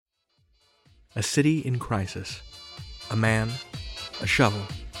A city in crisis. A man, a shovel,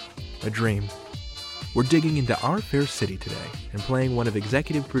 a dream. We're digging into Our Fair City today and playing one of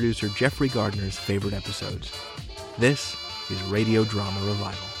executive producer Jeffrey Gardner's favorite episodes. This is Radio Drama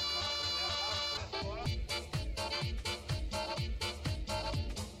Revival.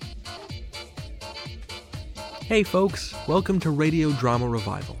 Hey folks, welcome to Radio Drama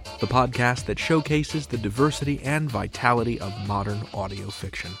Revival, the podcast that showcases the diversity and vitality of modern audio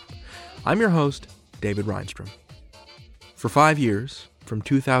fiction. I'm your host, David Reinstrom. For 5 years, from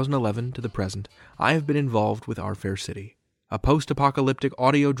 2011 to the present, I have been involved with Our Fair City, a post-apocalyptic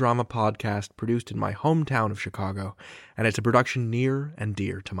audio drama podcast produced in my hometown of Chicago, and it's a production near and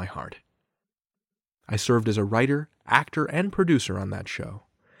dear to my heart. I served as a writer, actor, and producer on that show.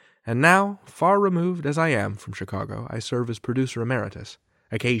 And now, far removed as I am from Chicago, I serve as producer emeritus,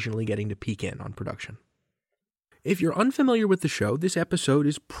 occasionally getting to peek in on production. If you're unfamiliar with the show, this episode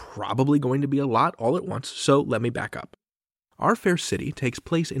is probably going to be a lot all at once, so let me back up. Our Fair City takes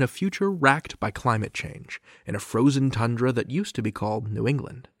place in a future racked by climate change, in a frozen tundra that used to be called New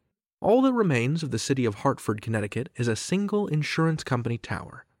England. All that remains of the city of Hartford, Connecticut is a single insurance company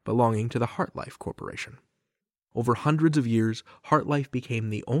tower belonging to the HeartLife Corporation. Over hundreds of years, HeartLife became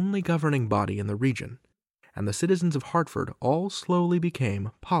the only governing body in the region, and the citizens of Hartford all slowly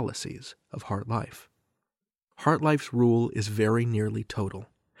became policies of HeartLife. HeartLife's rule is very nearly total,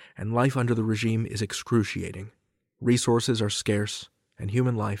 and life under the regime is excruciating. Resources are scarce, and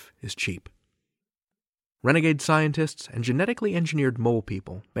human life is cheap. Renegade scientists and genetically engineered mole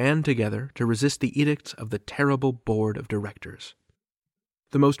people band together to resist the edicts of the terrible board of directors.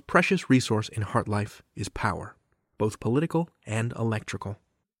 The most precious resource in HeartLife is power, both political and electrical.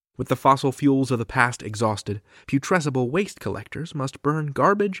 With the fossil fuels of the past exhausted, putrescible waste collectors must burn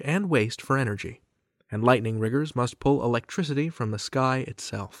garbage and waste for energy, and lightning riggers must pull electricity from the sky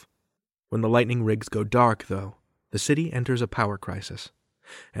itself. When the lightning rigs go dark, though, the city enters a power crisis,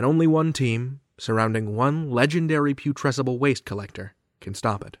 and only one team, surrounding one legendary putrescible waste collector, can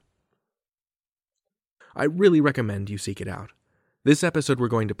stop it. I really recommend you seek it out. This episode we're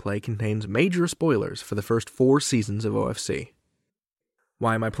going to play contains major spoilers for the first 4 seasons of OFC.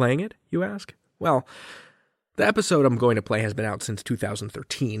 Why am I playing it, you ask? Well, the episode I'm going to play has been out since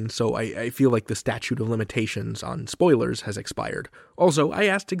 2013, so I feel like the statute of limitations on spoilers has expired. Also, I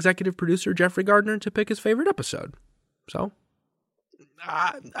asked executive producer Jeffrey Gardner to pick his favorite episode. So,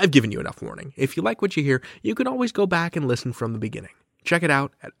 I've given you enough warning. If you like what you hear, you can always go back and listen from the beginning. Check it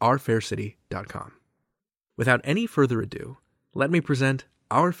out at ourfaircity.com. Without any further ado, let me present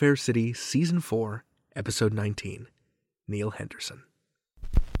Our Fair City Season 4, Episode 19, Neil Henderson.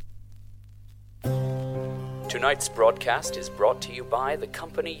 Tonight's broadcast is brought to you by the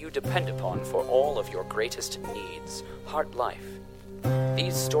company you depend upon for all of your greatest needs, HeartLife.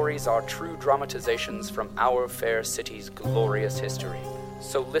 These stories are true dramatizations from Our Fair City's glorious history.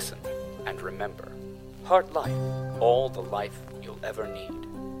 So listen and remember, HeartLife, all the life you'll ever need.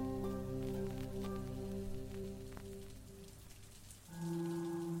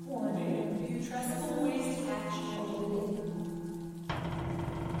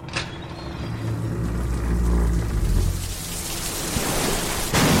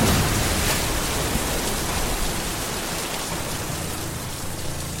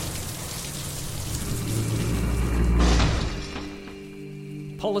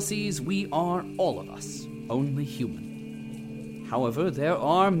 Policies, we are, all of us, only human. However, there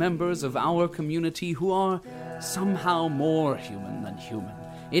are members of our community who are somehow more human than human.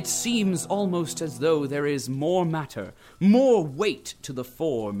 It seems almost as though there is more matter, more weight to the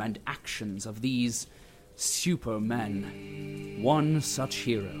form and actions of these supermen. One such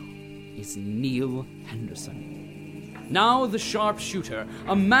hero is Neil Henderson. Now the sharpshooter,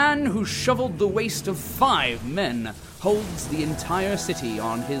 a man who shoveled the waste of 5 men, holds the entire city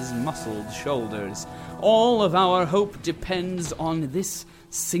on his muscled shoulders. All of our hope depends on this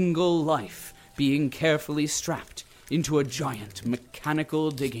single life being carefully strapped into a giant mechanical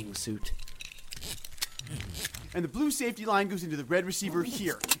digging suit. And the blue safety line goes into the red receiver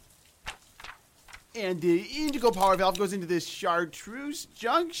here. And the indigo power valve goes into this chartreuse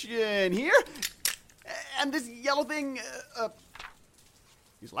junction here. And this yellow thing,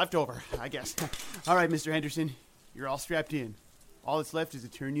 is leftover, I guess. All right, Mr. Henderson, you're all strapped in. All that's left is to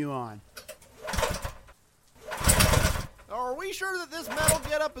turn you on. Are we sure that this metal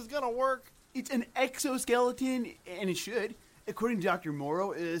getup is gonna work? It's an exoskeleton, and it should. According to Dr.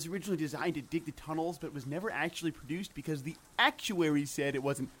 Morrow, it was originally designed to dig the tunnels, but was never actually produced because the actuary said it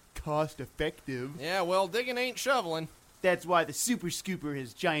wasn't cost-effective. Yeah, well, digging ain't shoveling. That's why the Super Scooper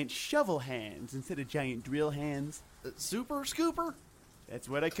has giant shovel hands instead of giant drill hands. Super Scooper? That's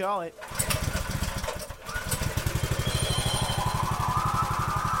what I call it.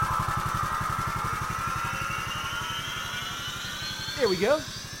 There we go.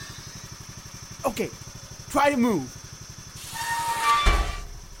 Okay, try to move.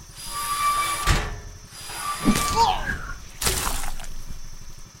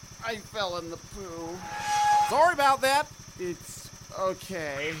 I fell in the poo. Sorry about that. It's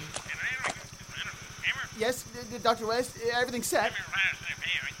okay. Yes, Dr. West, everything's set.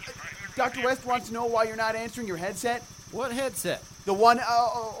 Dr. West wants to know why you're not answering your headset. What headset? The one,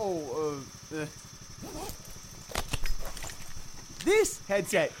 this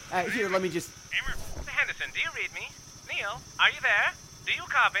headset. Here, let me just... Mr. Henderson, do you read me? Neil, are you there? Do you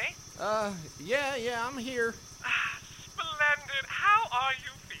copy? Yeah, I'm here. Splendid. How are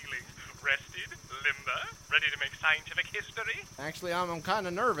you feeling? Rested? Limber? Ready to make scientific history? Actually, I'm kind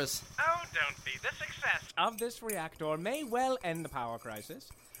of nervous. Oh, don't be. The success of this reactor may well end the power crisis,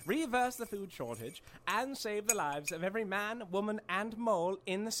 reverse the food shortage, and save the lives of every man, woman, and mole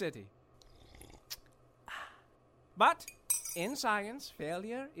in the city. But in science,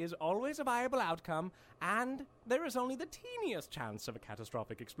 failure is always a viable outcome, and there is only the teeniest chance of a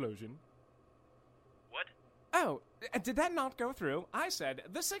catastrophic explosion. What? Oh, did that not go through? I said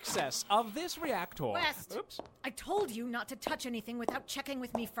the success of this reactor. West! Oops. I told you not to touch anything without checking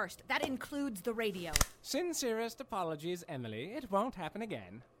with me first. That includes the radio. Sincerest apologies, Emily. It won't happen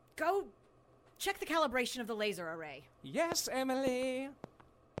again. Go check the calibration of the laser array. Yes, Emily.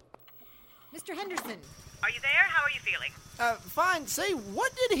 Mr. Henderson. Are you there? How are you feeling? Fine. Say,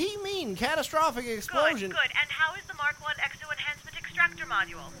 what did he mean, catastrophic explosion? Good. And how is the Mark I Exo Enhancement Extractor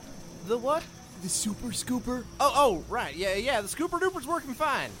Module? The what? The super scooper? Oh, right. Yeah, the scooper duper's working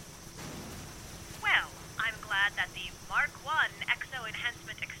fine. Well, I'm glad that the Mark I Exo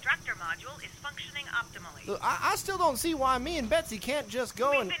Enhancement Extractor Module is functioning optimally. Look, I still don't see why me and Betsy can't just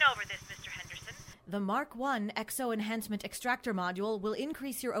go We've and... been over this, Mr. Henderson. The Mark I Exo Enhancement Extractor Module will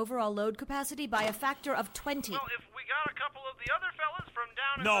increase your overall load capacity by a factor of 20. Well, if we got a couple of the other fellas from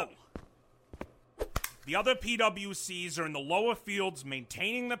down in No. The other PWCs are in the lower fields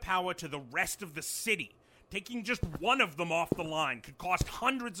maintaining the power to the rest of the city. Taking just one of them off the line could cost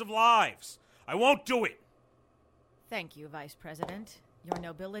hundreds of lives. I won't do it. Thank you, Vice President. Your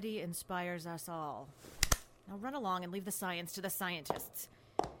nobility inspires us all. Now run along and leave the science to the scientists.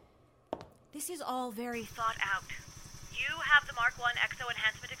 This is all very thought out. You have the Mark I Exo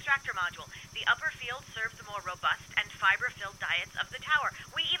Enhancement Extractor Module. The upper field serves the more robust and fiber-filled diets of the tower.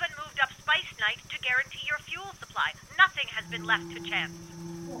 We even moved up Spice Night to guarantee your fuel supply. Nothing has been left to chance.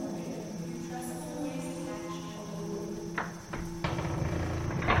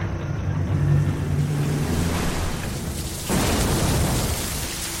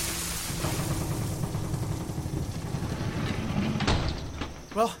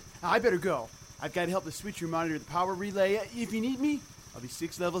 Well, I better go. I've got to help the switcher monitor the power relay. If you need me, I'll be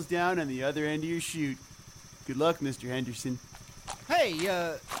 6 levels down on the other end of your chute. Good luck, Mr. Henderson. Hey,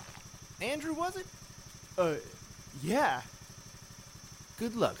 Andrew, was it? Yeah.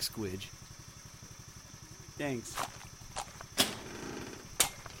 Good luck, Squidge. Thanks.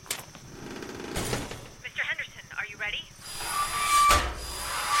 Mr. Henderson, are you ready?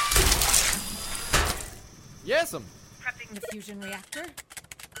 Yes'm. Prepping the fusion reactor.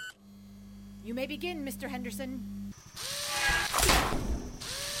 You may begin, Mr. Henderson.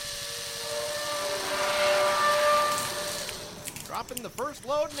 Dropping the first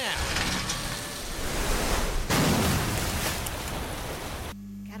load now.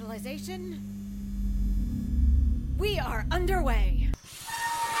 Catalyzation. We are underway.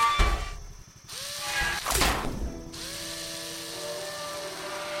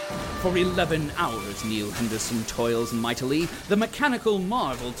 For 11 hours, Neil Henderson toils mightily. The mechanical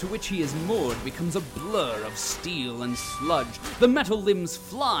marvel to which he is moored becomes a blur of steel and sludge. The metal limbs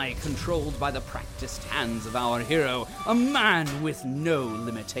fly, controlled by the practiced hands of our hero, a man with no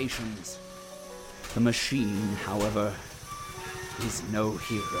limitations. The machine, however, is no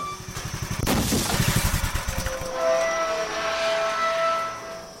hero.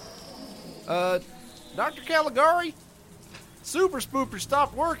 Dr. Caligari? Super Spooper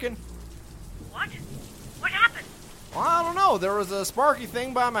stopped working. What? What happened? Well, I don't know. There was a sparky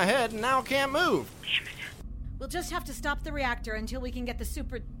thing by my head, and now I can't move. Damn it. We'll just have to stop the reactor until we can get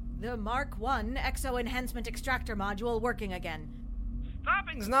the Mark I Exo Enhancement Extractor Module working again.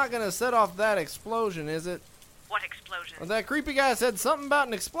 Stopping's not gonna set off that explosion, is it? What explosion? Well, that creepy guy said something about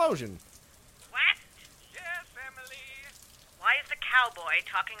an explosion. West? Yes, Emily. Why is the cowboy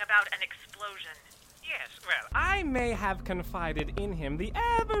talking about an explosion? Yes, well, I may have confided in him the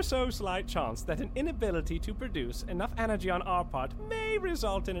ever so slight chance that an inability to produce enough energy on our part may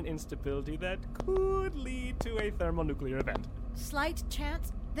result in an instability that could lead to a thermonuclear event. Slight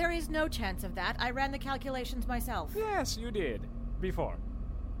chance? There is no chance of that. I ran the calculations myself. Yes, you did. Before.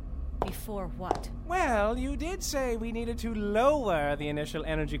 Before what? Well, you did say we needed to lower the initial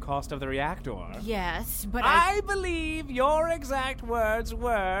energy cost of the reactor. Yes, but I believe your exact words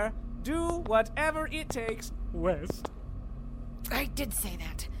were, do whatever it takes, West. I did say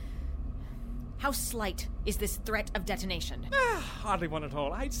that. How slight is this threat of detonation? Hardly one at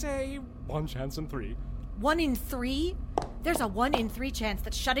all. I'd say 1 chance in 3. 1 in 3? There's a 1 in 3 chance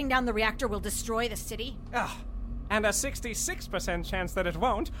that shutting down the reactor will destroy the city? And a 66% chance that it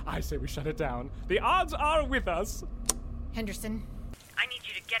won't. I say we shut it down. The odds are with us. Henderson? I need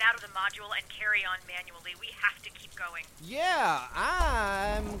you to get out of the module and carry on manually. We have to keep going. Yeah,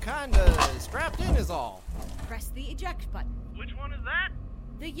 I'm kinda strapped in is all. Press the eject button. Which one is that?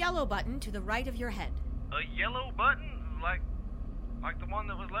 The yellow button to the right of your head. A yellow button? Like the one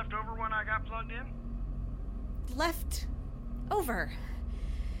that was left over when I got plugged in? Left over.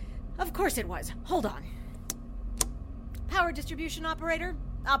 Of course it was. Hold on. Power distribution operator?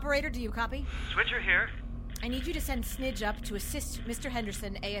 Operator, do you copy? Switcher here. I need you to send Snidge up to assist Mr.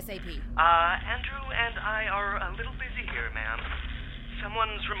 Henderson ASAP. Andrew and I are a little busy here, ma'am.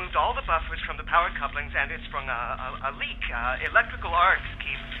 Someone's removed all the buffers from the power couplings and it's sprung a leak. Electrical arcs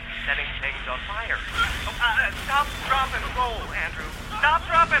keep setting things on fire. Stop, drop, and roll, Andrew. Stop,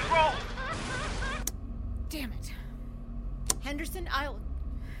 drop, and roll! Damn it. Henderson,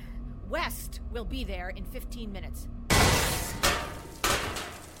 West will be there in 15 minutes.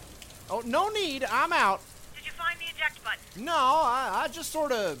 Oh, no need. I'm out. Did you find the eject button? No, I just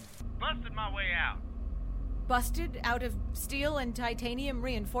sort of... Busted my way out. Busted out of steel and titanium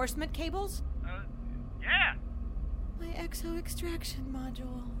reinforcement cables? Yeah. My exo extraction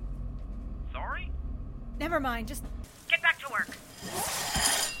module. Sorry? Never mind, just Get back to work.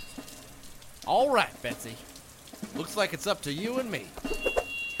 All right, Betsy. Looks like it's up to you and me.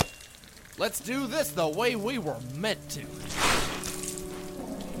 Let's do this the way we were meant to.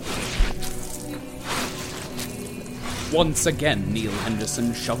 Once again, Neil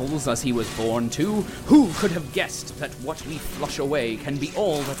Henderson shovels as he was born to. Who could have guessed that what we flush away can be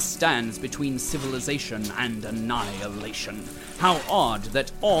all that stands between civilization and annihilation? How odd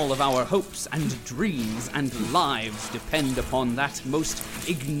that all of our hopes and dreams and lives depend upon that most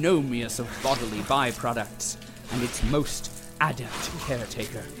ignominious of bodily byproducts, and its most adept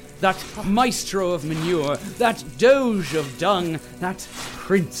caretaker. That maestro of manure, that doge of dung, that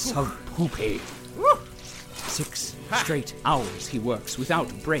prince of poopy. 6 straight hours he works without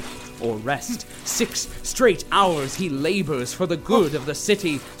break or rest. 6 straight hours he labors for the good of the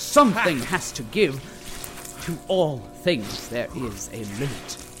city. Something has to give. To all things there is a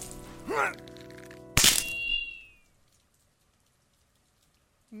limit.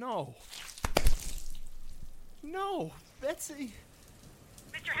 No. No, Betsy.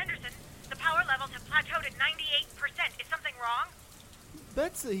 Mr. Henderson, the power levels have plateaued at 98%. Is something wrong?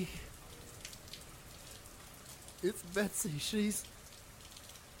 Betsy. It's Betsy. She's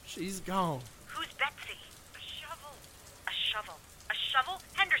gone. Who's Betsy? A shovel. A shovel. A shovel?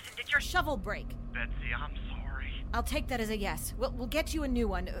 Henderson, did your shovel break. Betsy, I'm sorry. I'll take that as a yes. We'll get you a new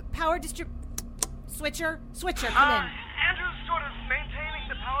one. Power Switcher, come in. Andrew's sort of maintaining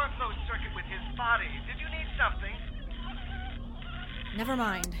the power flow circuit with his body. Did you need something? Never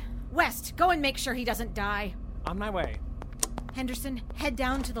mind. West, go and make sure he doesn't die. On my way. Henderson, head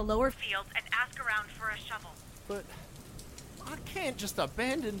down to the lower fields and ask around for a shovel. But I can't just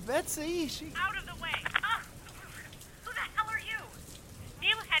abandon Betsy. Out of the way. Who the hell are you?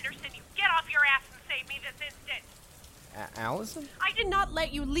 Neil Henderson, you get off your ass and save me this instant. Allison? I did not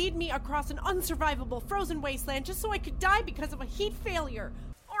let you lead me across an unsurvivable frozen wasteland just so I could die because of a heat failure.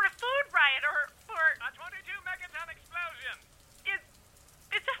 Or a food riot, or a 22 megaton explosion.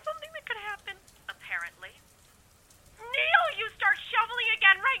 Is that something that could happen? Apparently. Neil, you start shoveling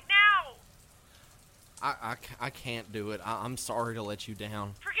again right now! I can't do it. I'm sorry to let you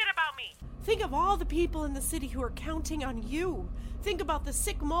down. Forget about me. Think of all the people in the city who are counting on you. Think about the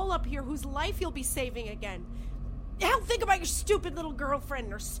sick mole up here whose life you'll be saving again. Hell, think about your stupid little girlfriend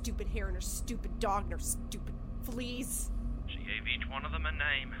and her stupid hair and her stupid dog and her stupid fleas. She gave each one of them a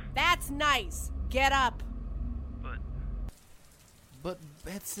name. That's nice. Get up. But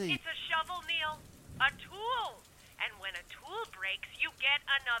Betsy... It's a shovel, Neil. A tool. And when a tool breaks, you get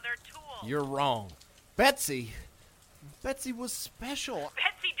another tool. You're wrong. Betsy was special.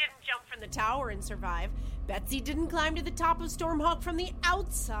 Betsy didn't jump from the tower and survive. Betsy didn't climb to the top of Stormhawk from the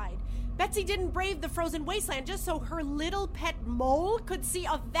outside. Betsy didn't brave the frozen wasteland just so her little pet mole could see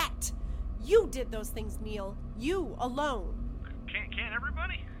a vet. You did those things, Neil. You alone. Can't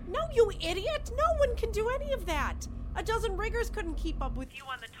everybody? No, you idiot. No one can do any of that. A dozen riggers couldn't keep up with you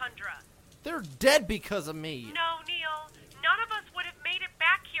on the tundra. They're dead because of me. No, Neil. None of us would have made it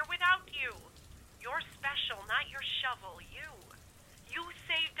back here without you. You're special, not your shovel, you. You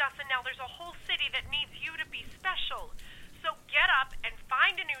saved us, and now there's a whole city that needs you to be special. So get up and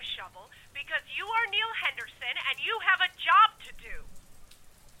find a new shovel, because you are Neil Henderson, and you have a job to do.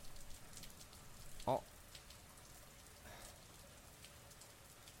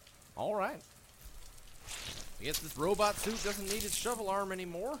 All right. I guess this robot suit doesn't need its shovel arm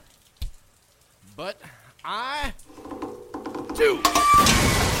anymore. But I do.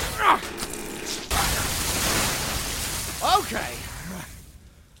 Okay.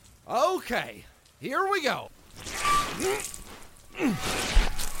 Okay. Here we go.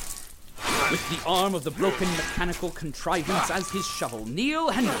 With the arm of the broken mechanical contrivance as his shovel, Neil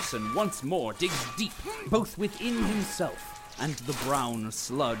Henderson once more digs deep, both within himself and the brown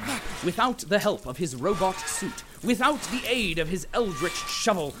sludge. Without the help of his robot suit, without the aid of his eldritch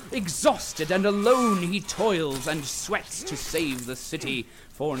shovel, exhausted and alone he toils and sweats to save the city,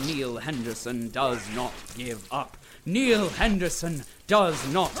 for Neil Henderson does not give up. Neil Henderson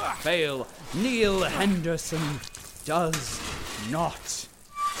does not fail. Neil Henderson does not.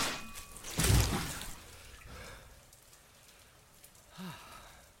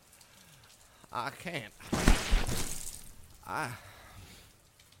 I can't. I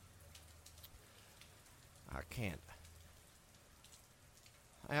can't.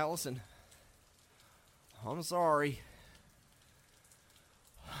 Allison, I'm sorry.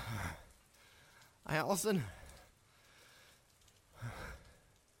 Allison.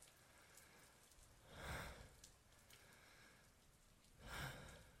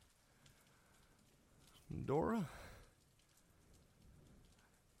 Dora?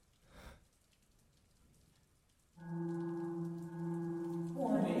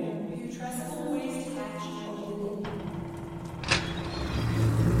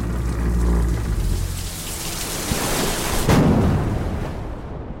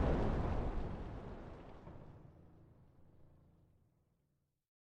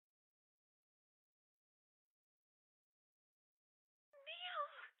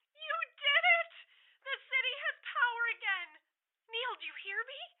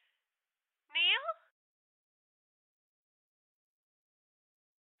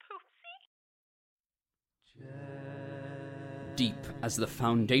 Deep as the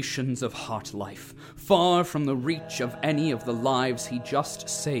foundations of Heart Life, far from the reach of any of the lives he just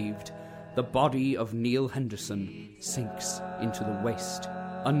saved, the body of Neil Henderson sinks into the waste.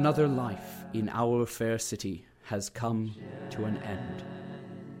 Another life in our fair city has come to an end.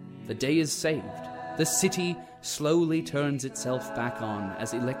 The day is saved. The city slowly turns itself back on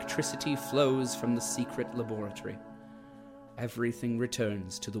as electricity flows from the secret laboratory. Everything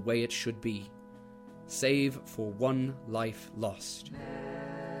returns to the way it should be, save for one life lost.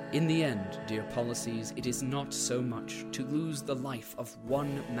 In the end, dear Policies, it is not so much to lose the life of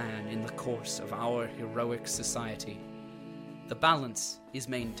one man in the course of our heroic society. The balance is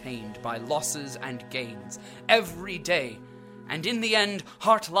maintained by losses and gains every day, and in the end,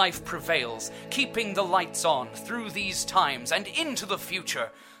 Heart Life prevails, keeping the lights on through these times and into the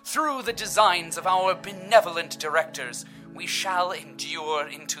future. Through the designs of our benevolent directors, we shall endure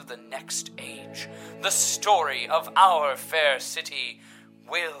into the next age. The story of our fair city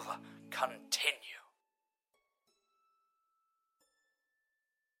will continue.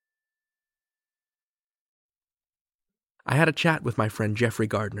 I had a chat with my friend Jeffrey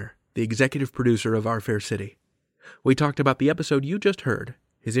Gardner, the executive producer of Our Fair City. We talked about the episode you just heard,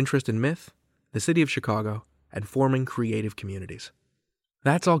 his interest in myth, the city of Chicago, and forming creative communities.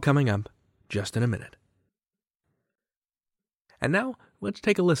 That's all coming up just in a minute. And now, let's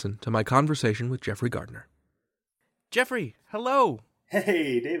take a listen to my conversation with Jeffrey Gardner. Jeffrey, hello!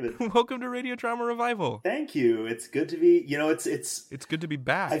 Hey, David. Welcome to Radio Drama Revival. Thank you. It's good to be, it's good to be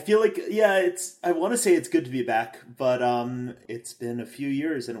back. I feel like, I want to say it's good to be back, but it's been a few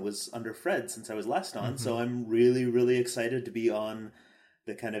years and it was under Fred since I was last on, so I'm really, really excited to be on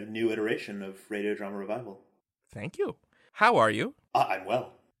the kind of new iteration of Radio Drama Revival. Thank you. How are you? I'm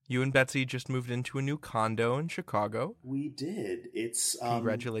well. You and Betsy just moved into a new condo in Chicago. We did. It's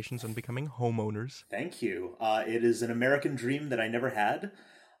congratulations on becoming homeowners. Thank you. It is an American dream that I never had,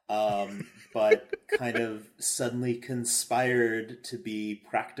 but kind of suddenly conspired to be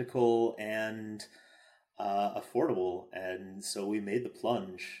practical and affordable, and so we made the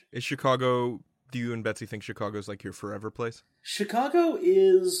plunge. Is Chicago? Do you and Betsy think Chicago's like your forever place? Chicago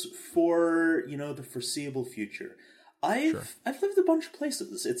is for the foreseeable future. I've lived a bunch of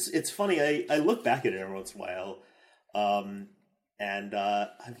places. It's funny. I look back at it every once in a while, and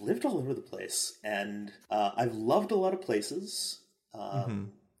I've lived all over the place, and I've loved a lot of places.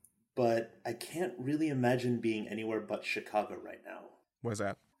 but I can't really imagine being anywhere but Chicago right now. What's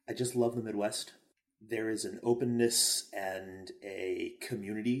that? I just love the Midwest. There is an openness and a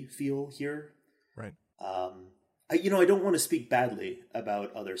community feel here. Right. I don't want to speak badly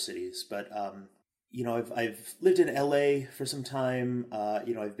about other cities, but I've lived in LA for some time.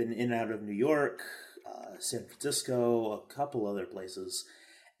 I've been in and out of New York, San Francisco, a couple other places,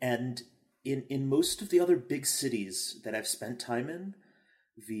 and in most of the other big cities that I've spent time in,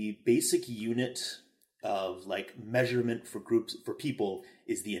 the basic unit of like measurement for groups for people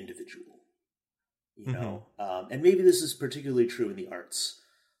is the individual. And maybe this is particularly true in the arts.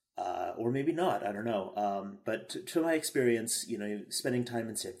 Or maybe not, I don't know. But to my experience, spending time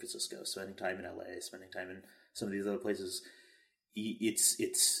in San Francisco, spending time in LA, spending time in some of these other places,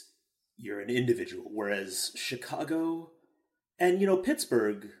 it's you're an individual. Whereas Chicago and,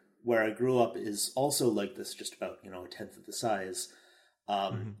 Pittsburgh, where I grew up, is also like this, just about, a tenth of the size.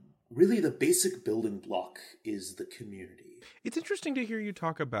 Really the basic building block is the community. It's interesting to hear you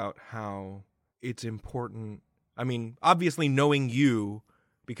talk about how it's important. I mean, obviously knowing you,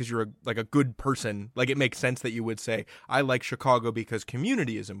 because you're a good person, like it makes sense that you would say, I like Chicago because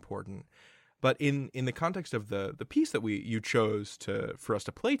community is important. But in the context of the piece that you chose for us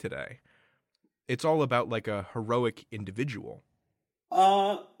to play today, it's all about like a heroic individual.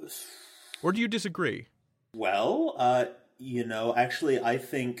 Or do you disagree? Well, actually I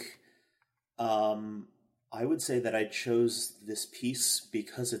think I would say that I chose this piece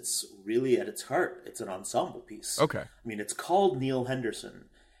because it's really at its heart, it's an ensemble piece. Okay. I mean, it's called Neil Henderson.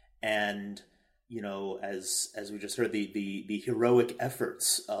 And, as we just heard, the heroic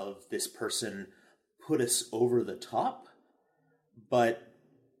efforts of this person put us over the top. But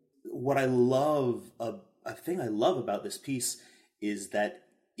what I love, a thing I love about this piece is that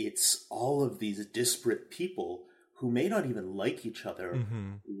it's all of these disparate people who may not even like each other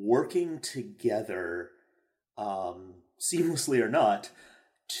working together, seamlessly or not,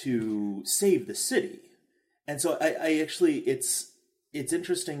 to save the city. And so I actually, it's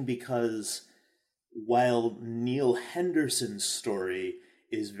interesting because while Neil Henderson's story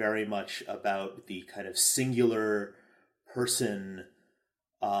is very much about the kind of singular person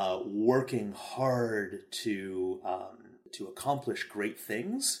working hard to accomplish great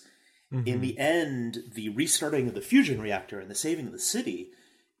things, in the end, the restarting of the fusion reactor and the saving of the city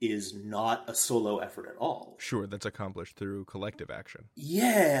is not a solo effort at all. Sure, that's accomplished through collective action.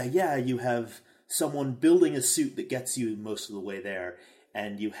 Yeah, you have someone building a suit that gets you most of the way there,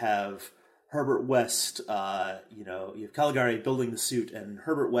 and you have Herbert West, you have Caligari building the suit, and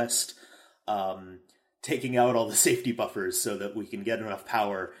Herbert West taking out all the safety buffers so that we can get enough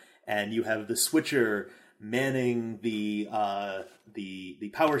power, and you have the switcher manning the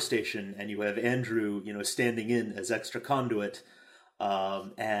power station, and you have Andrew, standing in as extra conduit,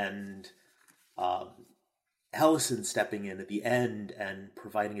 and Allison stepping in at the end and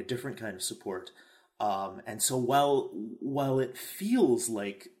providing a different kind of support. And so while it feels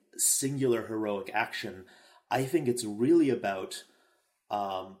like singular heroic action, I think it's really about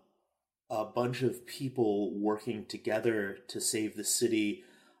a bunch of people working together to save the city,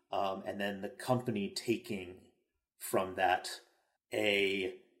 and then the company taking from that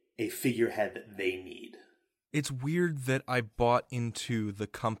a figurehead that they need. It's weird that I bought into the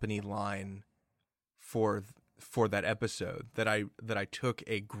company line for that episode, that I took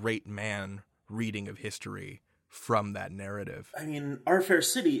a great man reading of history from that narrative. I mean, Our Fair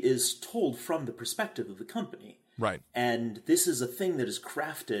City is told from the perspective of the company. Right. And this is a thing that is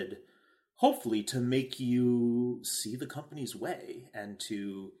crafted, hopefully, to make you see the company's way and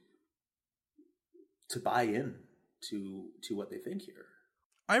to buy in to what they think here.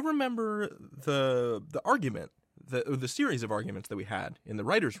 I remember the argument, the series of arguments that we had in the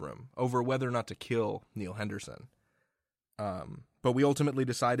writer's room over whether or not to kill Neil Henderson. But we ultimately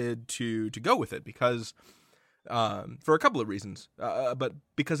decided to go with it because, for a couple of reasons, but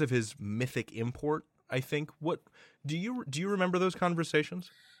because of his mythic import, I think. What do you remember those conversations?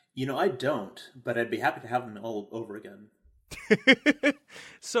 I don't, but I'd be happy to have them all over again.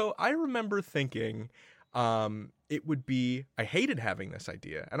 So I remember thinking, it would be, I hated having this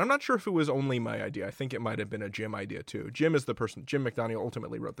idea, and I'm not sure if it was only my idea. I think it might have been a Jim idea too. Jim McDonough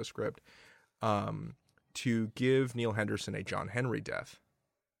ultimately wrote the script, to give Neil Henderson a John Henry death.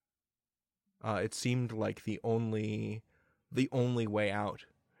 It seemed like the only way out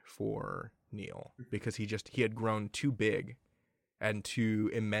for Neil, because he had grown too big and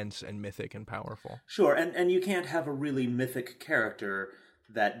too immense and mythic and powerful. Sure, and you can't have a really mythic character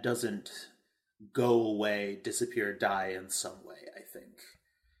that doesn't go away, disappear, die in some way, I think.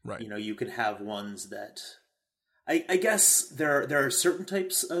 Right. You can have ones that... I guess there are certain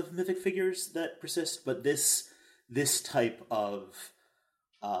types of mythic figures that persist, but this type of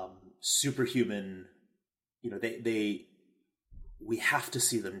superhuman, we have to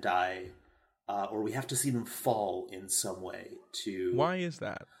see them die, or we have to see them fall in some way to... Why is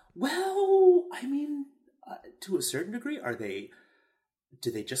that? Well, I mean, to a certain degree,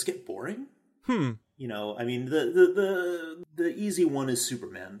 do they just get boring? I mean, the easy one is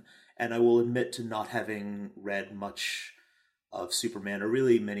Superman, and I will admit to not having read much of Superman or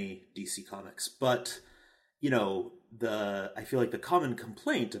really many DC comics, but I feel like the common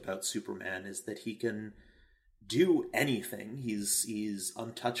complaint about Superman is that he can do anything. He's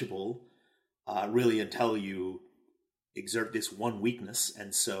untouchable, really, until you exert this one weakness,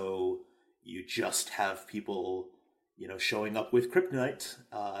 and so you just have people, showing up with kryptonite,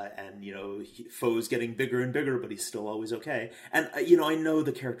 and foes getting bigger and bigger, but he's still always okay. And I know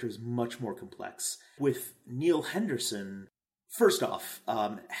the character is much more complex. With Neil Henderson, first off,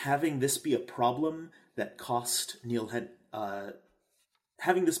 having this be a problem that cost Neil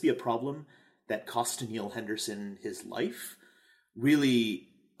Henderson his life really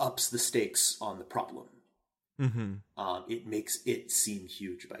ups the stakes on the problem. It makes it seem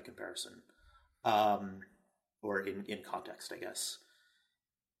huge by comparison, or in context, I guess.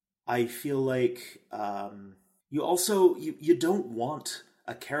 I feel like you don't want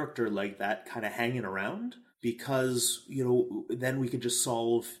a character like that kind of hanging around, because then we could just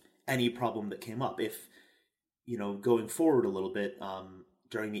solve any problem that came up. If going forward a little bit,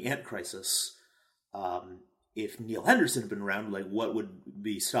 during the Ant Crisis, if Neil Henderson had been around, like, what would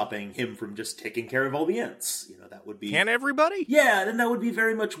be stopping him from just taking care of all the ants? That would be... Can everybody? Yeah, then that would be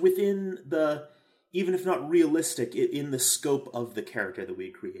very much within the, even if not realistic, in the scope of the character that we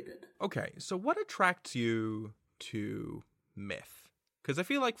created. Okay, so what attracts you to myth? Because I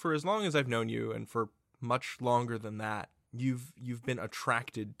feel like for as long as I've known you, and for much longer than that, you've been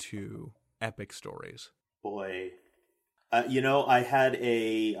attracted to epic stories. Boy... I had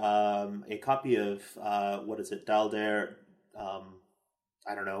a copy of what is it, Dalder?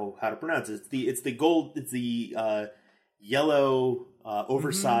 I don't know how to pronounce it. It's the yellow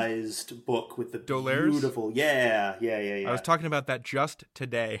oversized book with the Dollars? Beautiful. Yeah. I was talking about that just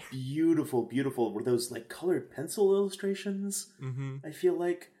today. Beautiful. Were those like colored pencil illustrations? I feel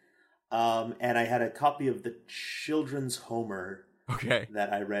like. And I had a copy of the Children's Homer. Okay.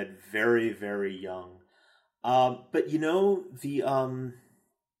 That I read very, very young. But the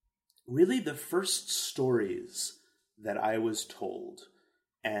really the first stories that I was told,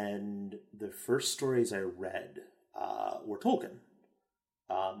 and the first stories I read, were Tolkien.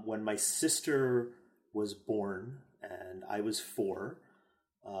 When my sister was born and I was 4,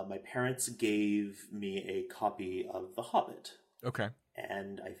 my parents gave me a copy of The Hobbit. Okay.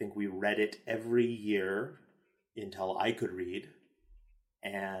 And I think we read it every year until I could read.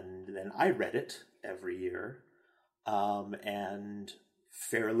 And then I read it every year. And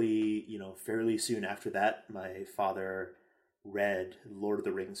fairly soon after that, my father read Lord of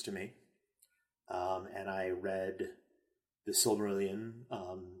the Rings to me. And I read the Silmarillion,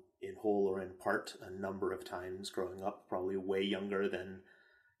 in whole or in part, a number of times growing up, probably way younger than,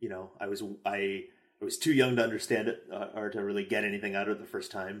 I was too young to understand it, or to really get anything out of it the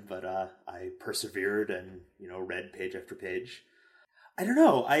first time, but, I persevered and, read page after page. I don't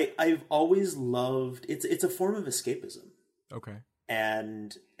know. I've always loved... It's a form of escapism. Okay.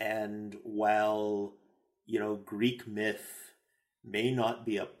 And while, Greek myth may not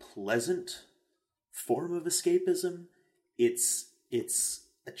be a pleasant form of escapism, it's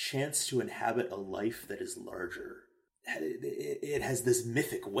a chance to inhabit a life that is larger. It has this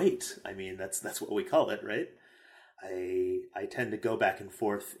mythic weight. I mean, that's what we call it, right? I tend to go back and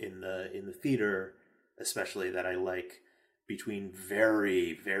forth in the theater, especially, that I like, between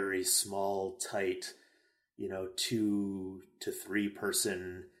very, very small, tight, 2 to 3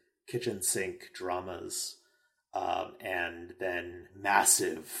 person kitchen sink dramas, and then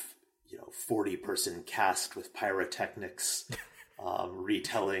massive, 40 person cast with pyrotechnics,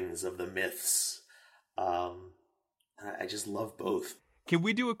 retellings of the myths. I just love both. Can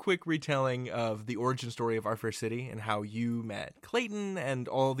we do a quick retelling of the origin story of Our Fair City and how you met Clayton and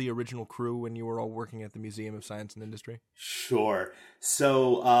all the original crew when you were all working at the Museum of Science and Industry? Sure.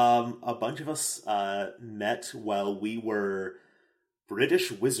 So a bunch of us met while we were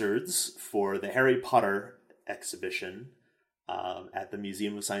British wizards for the Harry Potter exhibition at the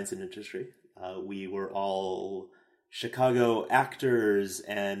Museum of Science and Industry. We were all Chicago actors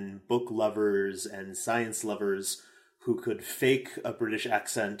and book lovers and science lovers who could fake a British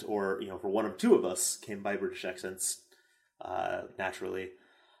accent, or, for one or two of us, came by British accents naturally.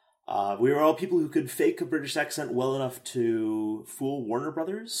 We were all people who could fake a British accent well enough to fool Warner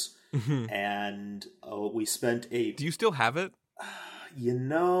Brothers. And we spent a... Do you still have it?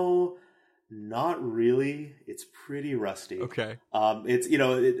 Not really. It's pretty rusty. Okay.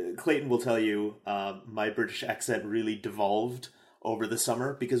 Clayton will tell you, my British accent really devolved over the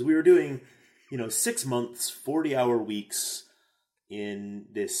summer because we were doing, 6 months, 40-hour weeks in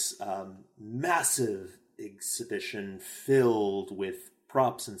this massive exhibition filled with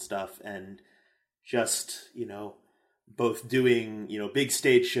props and stuff, and just, both doing, big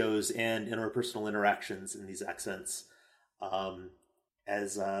stage shows and interpersonal interactions in these accents.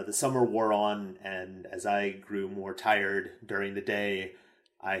 As the summer wore on and as I grew more tired during the day,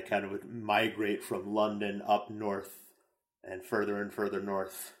 I kind of would migrate from London up north and further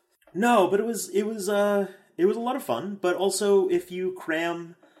north. No, but it was a lot of fun. But also, if you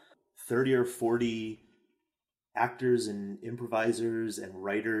cram 30 or 40 actors and improvisers and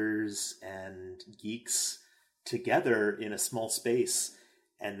writers and geeks together in a small space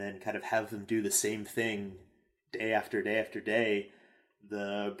and then kind of have them do the same thing day after day after day,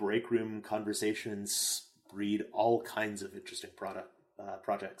 the break room conversations breed all kinds of interesting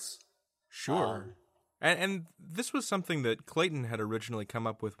projects. Sure. And this was something that Clayton had originally come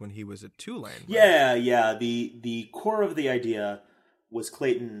up with when he was at Tulane. Right? Yeah. The core of the idea was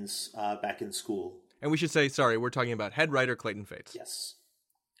Clayton's back in school. And we should say, sorry, we're talking about head writer Clayton Fates. Yes.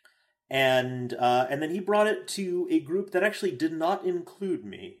 And then he brought it to a group that actually did not include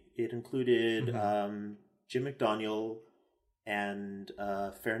me. It included Jim McDaniel and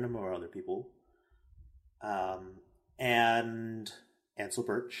a fair number of other people. And Ansel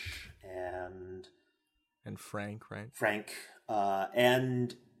Birch and Frank, right? Frank.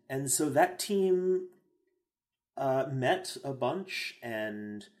 And so that team met a bunch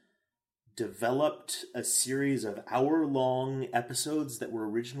and developed a series of hour-long episodes that were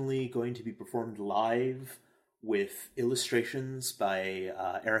originally going to be performed live with illustrations by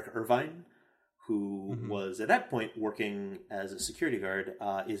Eric Irvine, who was at that point working as a security guard,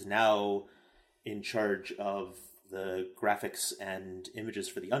 is now in charge of the graphics and images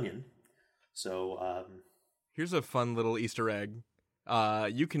for The Onion. So here's a fun little Easter egg.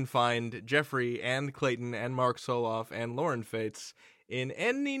 You can find Jeffrey and Clayton and Mark Soloff and Lauren Fates in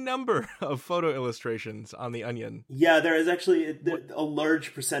any number of photo illustrations on The Onion. Yeah, there is actually a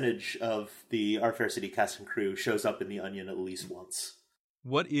large percentage of the Our Fair City cast and crew shows up in The Onion at least once.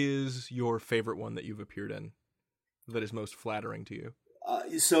 What is your favorite one that you've appeared in that is most flattering to you?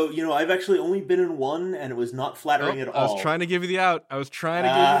 I've actually only been in one, and it was not flattering at all. I was trying to give you the out. I was trying to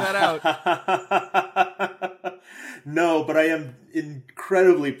give you that out. No, but I am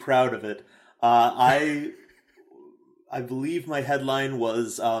incredibly proud of it. I believe my headline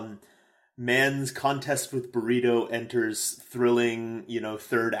was Man's Contest with Burrito Enters Thrilling,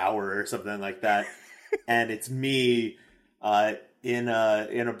 Third Hour or something like that. And it's me in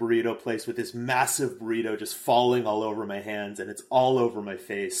a burrito place with this massive burrito just falling all over my hands, and it's all over my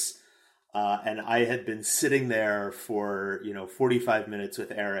face. And I had been sitting there for, 45 minutes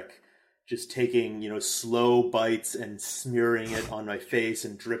with Eric, just taking, slow bites and smearing it on my face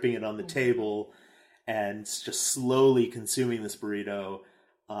and dripping it on the table and just slowly consuming this burrito.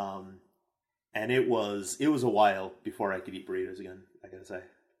 And it was a while before I could eat burritos again, I gotta say.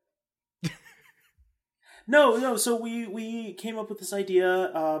 No. So we came up with this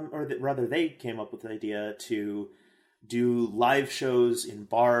idea, rather they came up with the idea to do live shows in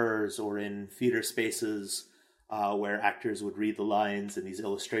bars or in theater spaces where actors would read the lines and these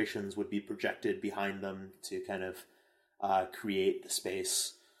illustrations would be projected behind them to kind of create the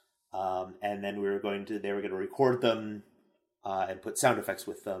space. And then they were going to record them and put sound effects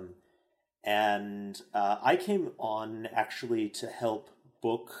with them. And I came on actually to help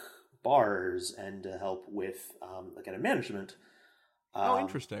book bars and to help with kind of management.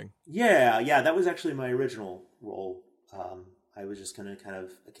 Interesting. Yeah, that was actually my original role. I was just going to kind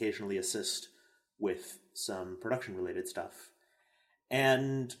of occasionally assist with some production related stuff.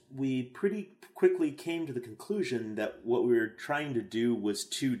 And we pretty quickly came to the conclusion that what we were trying to do was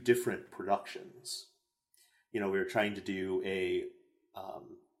two different productions. We were trying to do a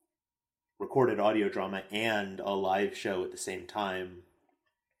recorded audio drama and a live show at the same time,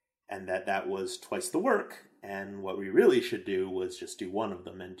 and that was twice the work, and what we really should do was just do one of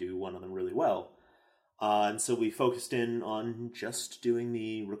them and do one of them really well. And so we focused in on just doing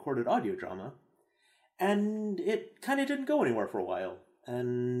the recorded audio drama, and it kind of didn't go anywhere for a while.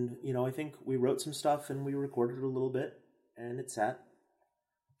 And, I think we wrote some stuff and we recorded it a little bit, and it sat.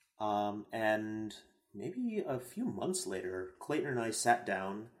 And maybe a few months later, Clayton and I sat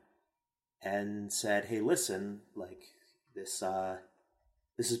down and said, hey, listen, this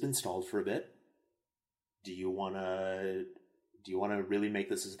this has been stalled for a bit. Do you want to really make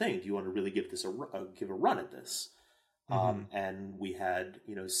this a thing? Do you want to really give this give a run at this? And we had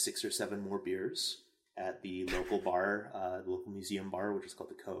 6 or 7 more beers at the local bar, the local museum bar, which is called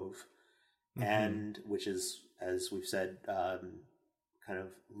the Cove, and which is, as we've said, kind of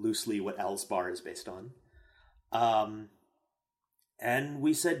loosely what Al's bar is based on. And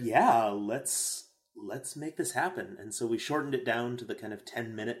we said, yeah, let's make this happen. And so we shortened it down to the kind of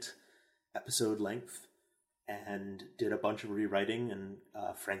 10-minute episode length and did a bunch of rewriting and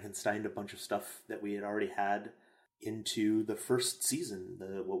Frankensteined a bunch of stuff that we had already had into the first season,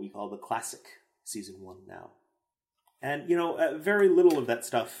 what we call the classic season 1 now. And, very little of that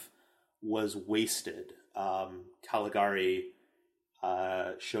stuff was wasted. Caligari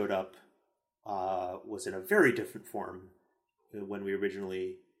showed up, was in a very different form when we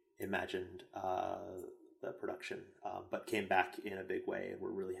originally imagined the production, but came back in a big way, and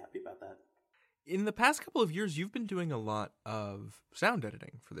we're really happy about that. In the past couple of years, you've been doing a lot of sound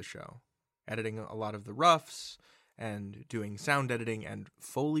editing for the show, editing a lot of the roughs and doing sound editing and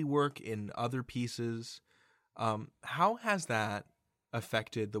Foley work in other pieces. How has that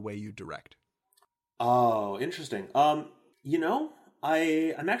affected the way you direct? Oh, interesting. I'm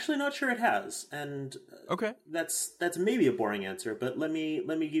actually not sure it has, and okay, that's maybe a boring answer, but let me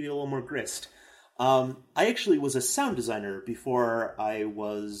give you a little more grist. I actually was a sound designer before I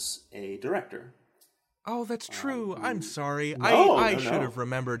was a director. Oh, that's true. I'm sorry. No, I no, should have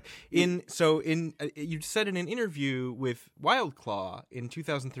remembered. You said in an interview with Wildclaw in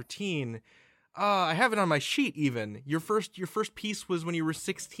 2013. I have it on my sheet. Even your first piece was when you were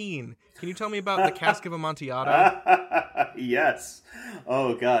 16. Can you tell me about the Cask of Amontillado? Yes.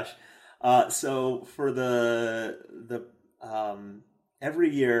 Oh gosh. So for the every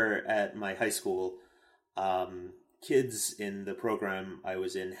year at my high school, kids in the program I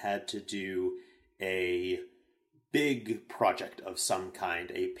was in had to do a big project of some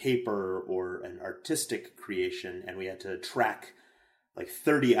kind, a paper or an artistic creation, and we had to track like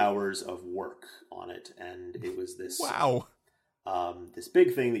 30 hours of work on it. And it was this this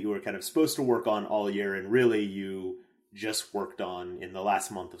big thing that you were kind of supposed to work on all year, and really you just worked on in the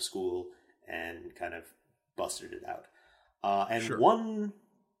last month of school and kind of busted it out. One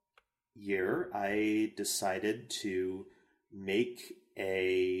year I decided to make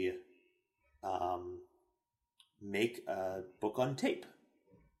a book on tape.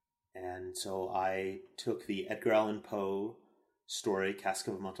 And so I took the Edgar Allan Poe story, Cask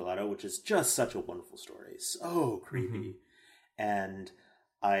of Amontillado, which is just such a wonderful story. So creepy. And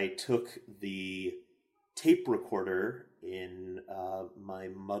I took the tape recorder in my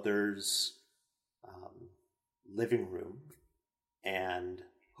mother's living room and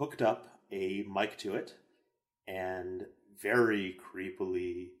hooked up a mic to it and very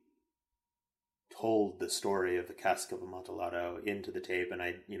creepily told the story of the Cask of Amontillado into the tape. And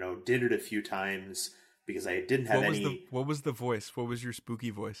I, did it a few times because I didn't have What was the voice? What was your spooky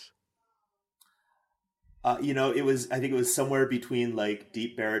voice? I think it was somewhere between like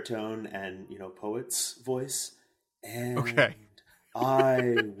deep baritone and, poet's voice. And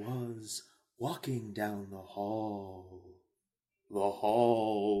I was walking down the hall. The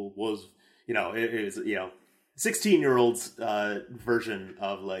hall was, it was, 16-year-old's version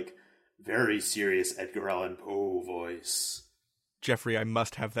of like very serious Edgar Allan Poe voice. Jeffrey, I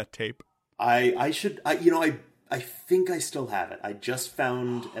must have that tape. I think I still have it. I just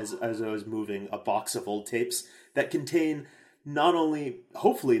found, as I was moving, a box of old tapes that contain not only,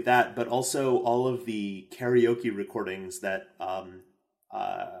 hopefully that, but also all of the karaoke recordings that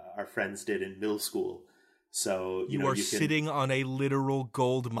our friends did in middle school. So, you are sitting on a literal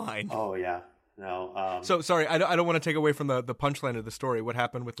gold mine. Oh, yeah. No. So, sorry, I don't want to take away from the punchline of the story. What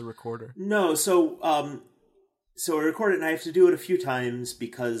happened with the recorder? No, so I record it, and I have to do it a few times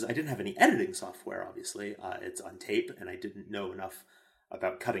because I didn't have any editing software, obviously. It's on tape, and I didn't know enough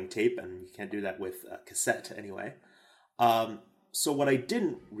about cutting tape, and you can't do that with a cassette anyway. So what I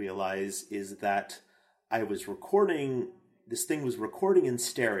didn't realize is that this thing was recording in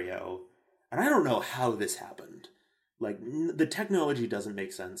stereo, and I don't know how this happened. Like, the technology doesn't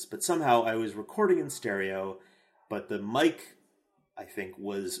make sense, but somehow I was recording in stereo, but the mic, I think,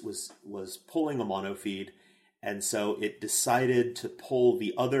 was pulling a mono feed, and so it decided to pull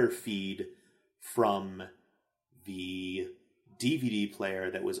the other feed from the DVD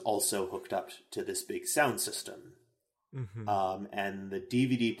player that was also hooked up to this big sound system. And the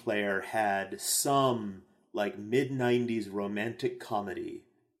DVD player had some like mid-90s romantic comedy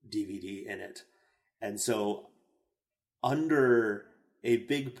DVD in it. And so under a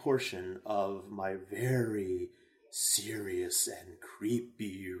big portion of my very serious and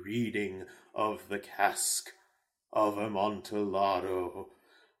creepy reading of the Cask of Amontillado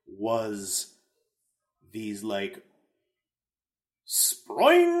was these, like,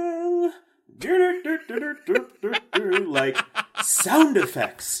 spring, like, sound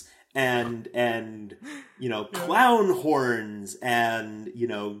effects and clown horns and,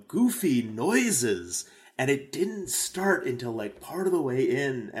 goofy noises. And it didn't start until, like, part of the way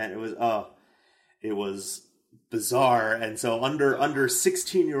in, and it was bizarre. And so under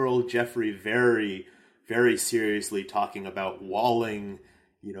 16-year-old Jeffrey very, very seriously talking about walling,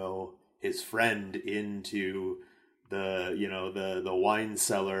 his friend into the wine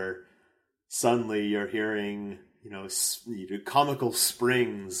cellar, suddenly you're hearing, comical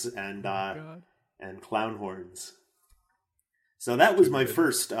springs and clown horns. So that was my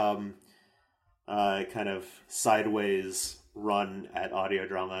first kind of sideways run at audio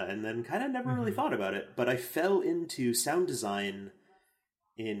drama, and then kind of never really thought about it. But I fell into sound design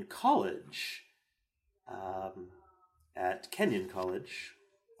in college, at Kenyon College,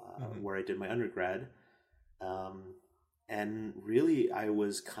 where I did my undergrad. And really, I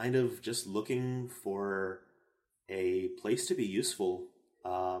was kind of just looking for a place to be useful.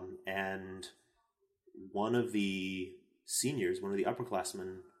 And one of the seniors, one of the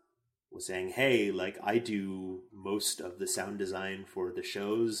upperclassmen, was saying, hey, like, I do most of the sound design for the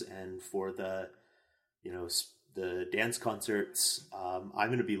shows and for the, the dance concerts. I'm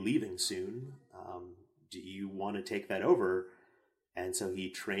going to be leaving soon. Do you want to take that over? And so he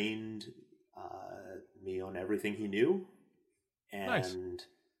trained me on everything he knew. And nice.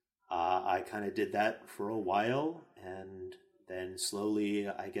 I kind of did that for a while. And then slowly,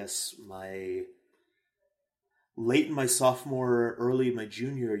 I guess late in my sophomore, early my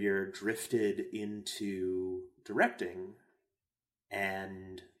junior year, drifted into directing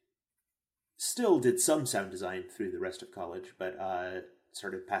and still did some sound design through the rest of college, but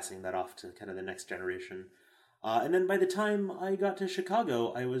started passing that off to kind of the next generation. And then by the time I got to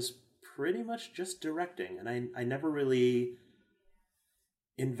Chicago, I was pretty much just directing, and I never really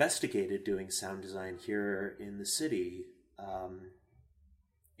investigated doing sound design here in the city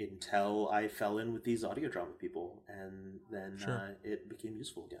until I fell in with these audio drama people, and then it became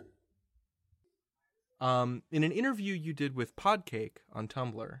useful again. In an interview you did with Podcake on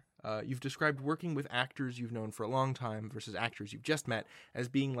Tumblr, you've described working with actors you've known for a long time versus actors you've just met as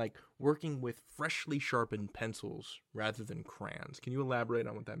being like working with freshly sharpened pencils rather than crayons. Can you elaborate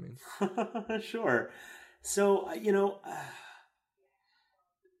on what that means? Sure. So,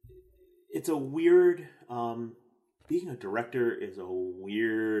 it's a weird... being a director is a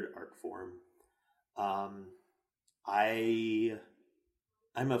weird art form. I'm a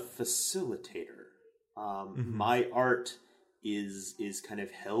facilitator. My art is kind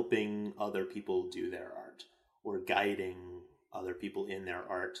of helping other people do their art, or guiding other people in their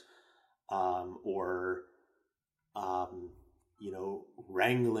art, or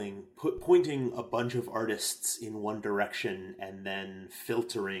wrangling, pointing a bunch of artists in one direction and then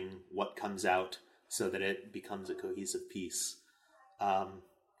filtering what comes out so that it becomes a cohesive piece.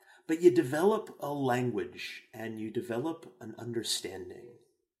 But you develop a language and you develop an understanding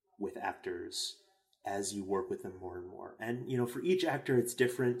with actors as you work with them more and more. And, for each actor it's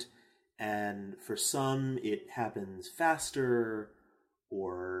different. And for some it happens faster,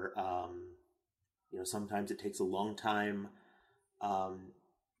 or, sometimes it takes a long time.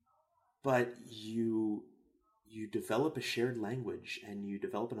 But you develop a shared language and you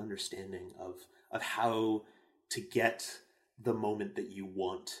develop an understanding of how to get the moment that you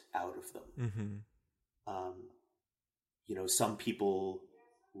want out of them. Some people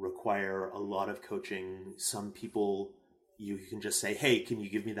require a lot of coaching. Some people, you can just say, hey, can you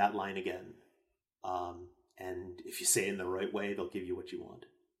give me that line again? And if you say it in the right way, they'll give you what you want.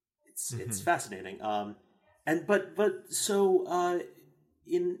 It's fascinating. So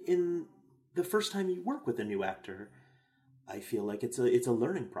in the first time you work with a new actor, I feel like it's a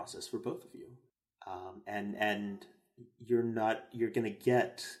learning process for both of you. And you're going to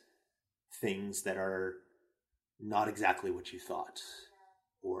get things that are not exactly what you thought,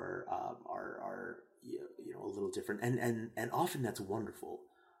 or are a little different, and often that's wonderful.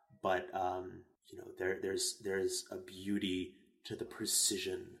 But there's a beauty to the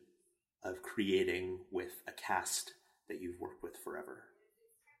precision of creating with a cast that you've worked with forever.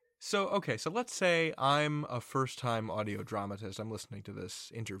 So let's say I'm a first-time audio dramatist. I'm listening to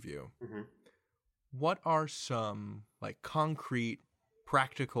this interview. What are some concrete,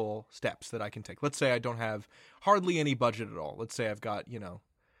 practical steps that I can take? Let's say I don't have hardly any budget at all. Let's say I've got,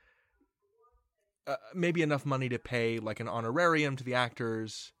 maybe enough money to pay an honorarium to the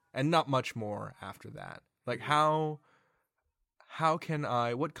actors and not much more after that. Like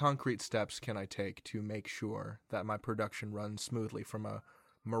what concrete steps can I take to make sure that my production runs smoothly from a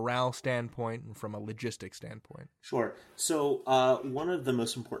morale standpoint and from a logistics standpoint? Sure. So one of the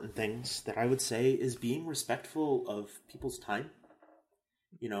most important things that I would say is being respectful of people's time.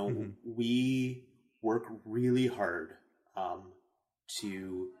 We work really hard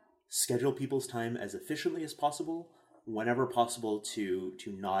to schedule people's time as efficiently as possible, whenever possible, to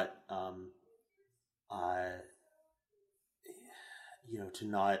not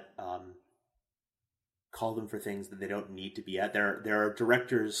call them for things that they don't need to be at. There are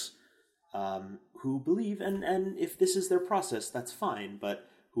directors who believe, and if this is their process, that's fine, but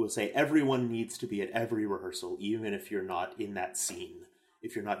who will say everyone needs to be at every rehearsal, even if you're not in that scene,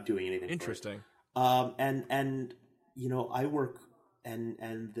 if you're not doing anything. Interesting. And I work,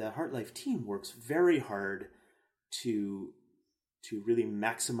 and the Heartlife team works very hard to really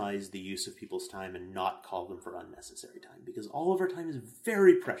maximize the use of people's time and not call them for unnecessary time, because all of our time is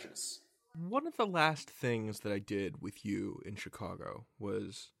very precious. One of the last things that I did with you in Chicago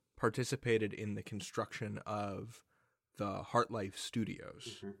was participated in the construction of the Heartlife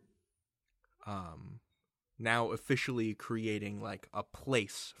Studios. Now officially creating like a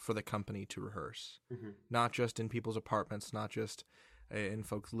place for the company to rehearse, not just in people's apartments, not just in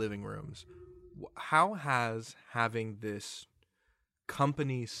folks' living rooms. How has having this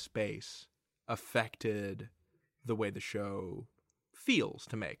company space affected the way the show feels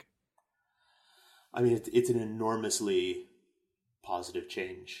to make? I mean, it's an enormously positive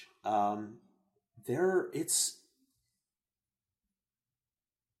change. There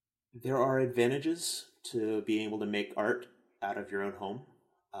are advantages to being able to make art out of your own home,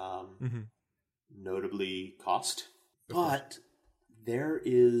 notably cost. But there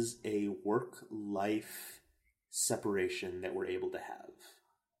is a work-life separation that we're able to have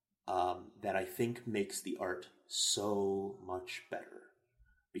that I think makes the art so much better,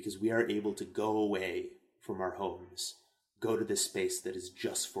 because we are able to go away from our homes, go to this space that is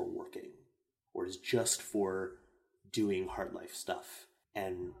just for working, or is just for doing Heartlife stuff,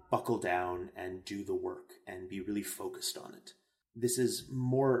 and buckle down and do the work and be really focused on it. This is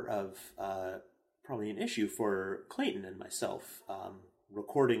more of probably an issue for Clayton and myself.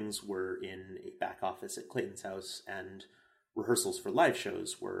 Recordings were in a back office at Clayton's house, and rehearsals for live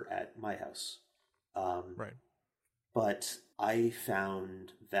shows were at my house. Right. But I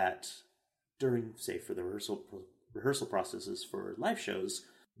found that during, say, for the rehearsal processes for live shows,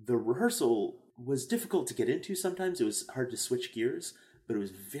 the rehearsal was difficult to get into sometimes. It was hard to switch gears, but it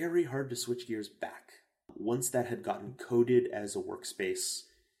was very hard to switch gears back. Once that had gotten coded as a workspace,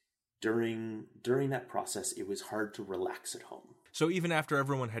 during that process, it was hard to relax at home. So even after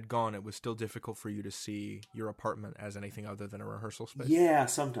everyone had gone, it was still difficult for you to see your apartment as anything other than a rehearsal space? Yeah,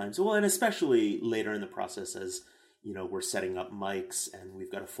 sometimes. Well, and especially later in the process as, we're setting up mics and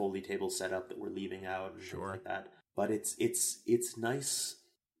we've got a Foley table set up that we're leaving out and things like that. But it's nice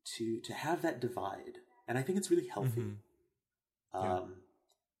to have that divide. And I think it's really healthy.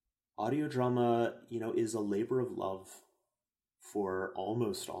 Audio drama, is a labor of love for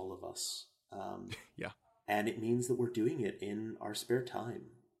almost all of us. Yeah. And it means that we're doing it in our spare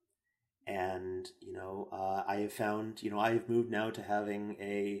time. And, I have found, I have moved now to having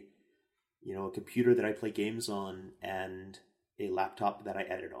a computer that I play games on and a laptop that I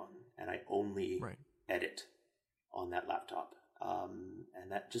edit on. And I only edit on that laptop.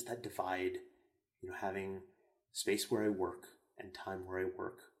 And that divide, having space where I work and time where I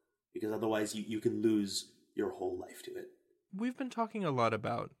work, because otherwise you can lose your whole life to it. We've been talking a lot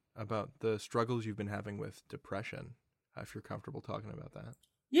about the struggles you've been having with depression, if you're comfortable talking about that.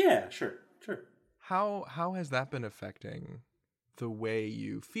 Yeah, sure. How has that been affecting the way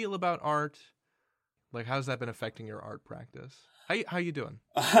you feel about art? Like, how's that been affecting your art practice? How you doing?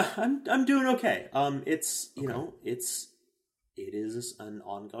 I'm doing okay. It is an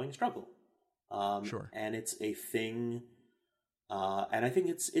ongoing struggle. Sure. And it's a thing, and I think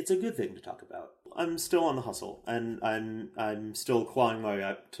it's a good thing to talk about. I'm still on the hustle, and I'm still clawing my way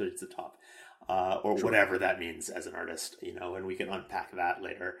up to the top, or whatever that means as an artist, and we can unpack that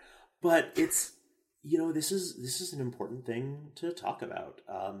later. But it's, this is an important thing to talk about.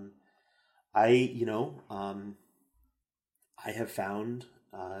 I have found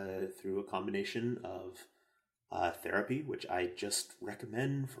through a combination of therapy, which I just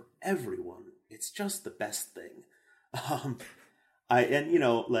recommend for everyone. It's just the best thing.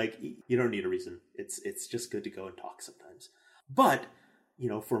 You don't need a reason. It's just good to go and talk sometimes. But,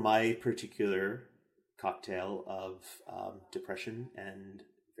 for my particular cocktail of depression and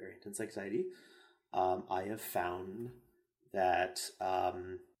very intense anxiety, I have found that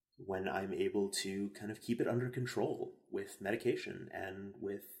when I'm able to kind of keep it under control with medication and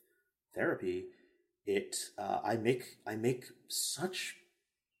with therapy, I make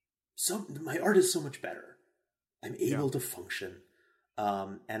my art is so much better. I'm able to function.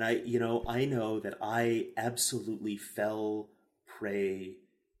 And I know that I absolutely fell prey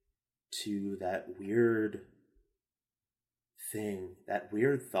to that weird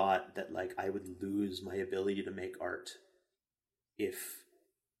thought that like I would lose my ability to make art if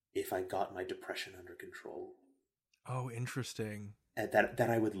I got my depression under control. Oh, interesting. And that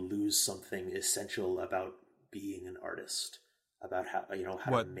I would lose something essential about being an artist, about how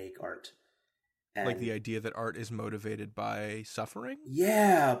to make art. And like the idea that art is motivated by suffering?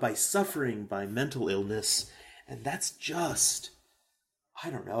 Yeah, by suffering, by mental illness. And that's just, I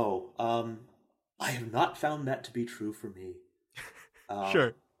don't know. I have not found that to be true for me.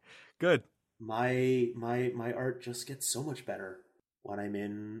 Sure. Good. My art just gets so much better when I'm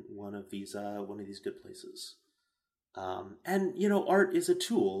in one of these good places. And art is a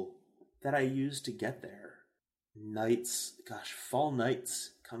tool that I use to get there. Fall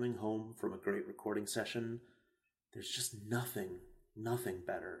nights coming home from a great recording session, there's just nothing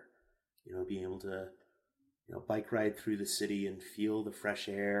better. Being able to, bike ride through the city and feel the fresh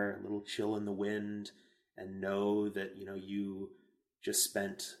air, a little chill in the wind, and know that, you just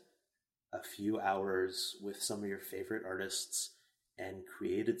spent a few hours with some of your favorite artists and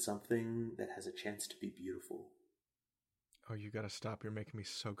created something that has a chance to be beautiful. Oh, you gotta stop. You're making me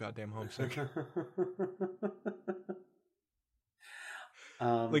so goddamn homesick.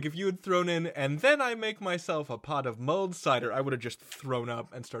 Like if you had thrown in, and then I make myself a pot of mulled cider, I would have just thrown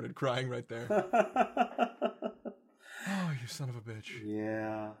up and started crying right there. Oh, you son of a bitch.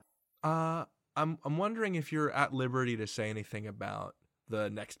 Yeah. I'm wondering if you're at liberty to say anything about the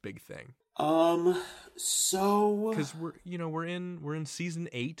next big thing. So because we're in season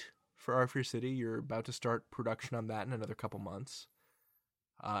 8 for Our Fear City. You're about to start production on that in another couple months,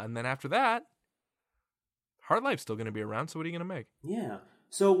 and then after that, Hard Life's still going to be around. So what are you going to make? Yeah.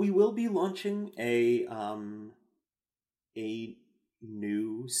 So we will be launching a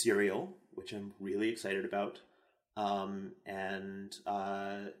new serial, which I'm really excited about. And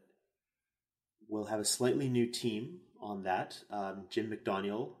we'll have a slightly new team on that. Jim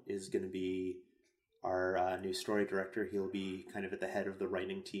McDaniel is going to be our new story director. He'll be kind of at the head of the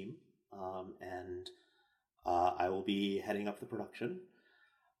writing team. And I will be heading up the production.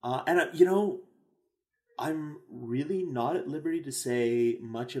 I'm really not at liberty to say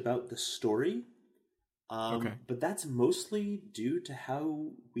much about the story. Okay. But that's mostly due to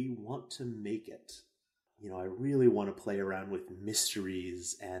how we want to make it. I really want to play around with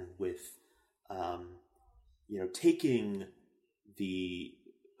mysteries and with, taking the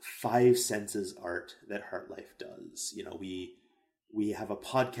 5 senses art that Heart Life does. We have a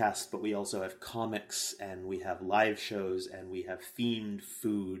podcast, but we also have comics, and we have live shows, and we have themed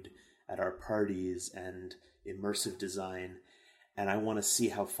food at our parties and immersive design. And I want to see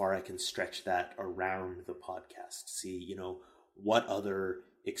how far I can stretch that around the podcast. See, what other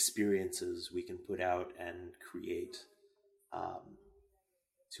experiences we can put out and create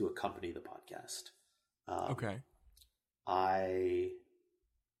to accompany the podcast. Okay. I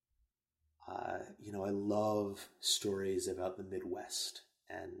love stories about the Midwest,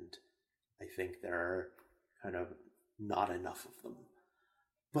 and I think there are kind of not enough of them.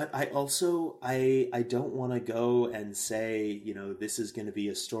 But I also, I don't want to go and say, this is going to be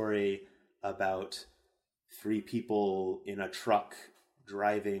a story about 3 people in a truck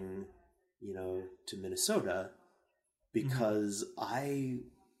driving, to Minnesota, because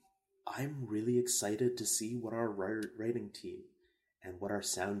I'm really excited to see what our writing team and what our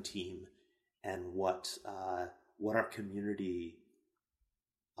sound team and what our community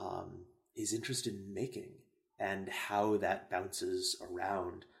is interested in making, and how that bounces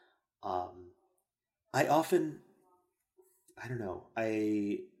around. I often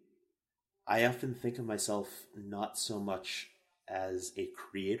think of myself not so much as a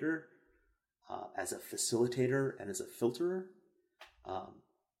creator, as a facilitator and as a filterer.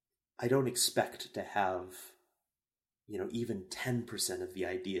 I don't expect to have, even 10% of the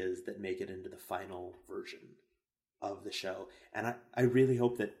ideas that make it into the final version of the show. And I really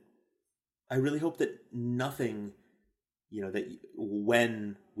hope that nothing, that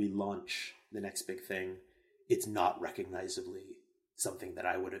when we launch the next big thing, it's not recognizably something that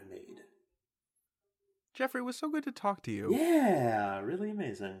I would have made. Jeffrey, it was so good to talk to you. Yeah, really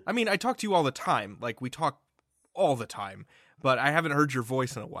amazing. I mean, I talk to you all the time. Like, we talk all the time, but I haven't heard your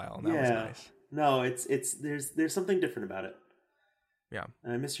voice in a while, and that was nice. No, there's something different about it. Yeah.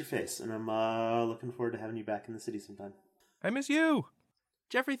 And I miss your face, and I'm looking forward to having you back in the city sometime. I miss you.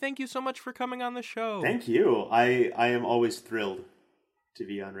 Jeffrey, thank you so much for coming on the show. Thank you. I am always thrilled to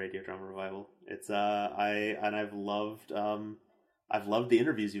be on Radio Drama Revival. It's I've loved the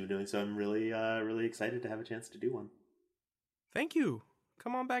interviews you've been doing, so I'm really excited to have a chance to do one. Thank you.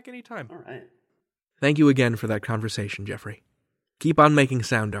 Come on back anytime. All right. Thank you again for that conversation, Jeffrey. Keep on making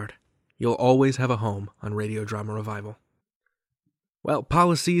sound art. You'll always have a home on Radio Drama Revival. Well,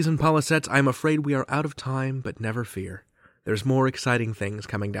 policies and policettes, I'm afraid we are out of time, but never fear. There's more exciting things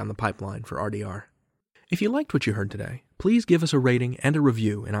coming down the pipeline for RDR. If you liked what you heard today, please give us a rating and a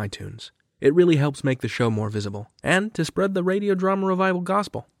review in iTunes. It really helps make the show more visible, and to spread the Radio Drama Revival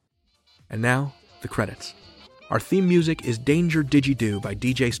gospel. And now, the credits. Our theme music is Danger Digi-Do by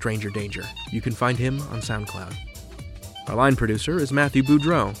DJ Stranger Danger. You can find him on SoundCloud. Our line producer is Matthew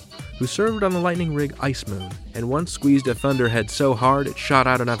Boudreau, who served on the lightning rig Ice Moon, and once squeezed a thunderhead so hard it shot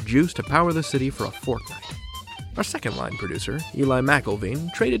out enough juice to power the city for a fortnight. Our second line producer, Eli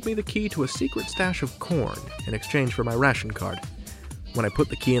McElveen, traded me the key to a secret stash of corn in exchange for my ration card. When I put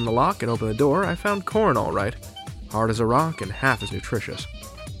the key in the lock and opened the door, I found corn all right, hard as a rock and half as nutritious.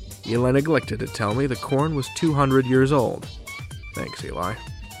 Eli neglected to tell me the corn was 200 years old. Thanks, Eli.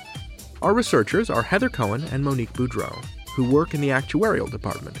 Our researchers are Heather Cohen and Monique Boudreau, who work in the actuarial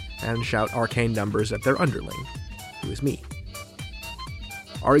department and shout arcane numbers at their underling, who is me.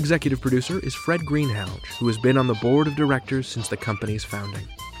 Our executive producer is Fred Greenhalgh, who has been on the board of directors since the company's founding.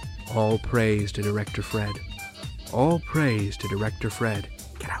 All praise to Director Fred. All praise to Director Fred.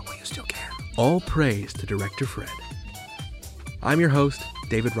 Get out while you still can. All praise to Director Fred. I'm your host,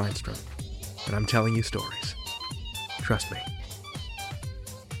 David Reinstrom, and I'm telling you stories. Trust me.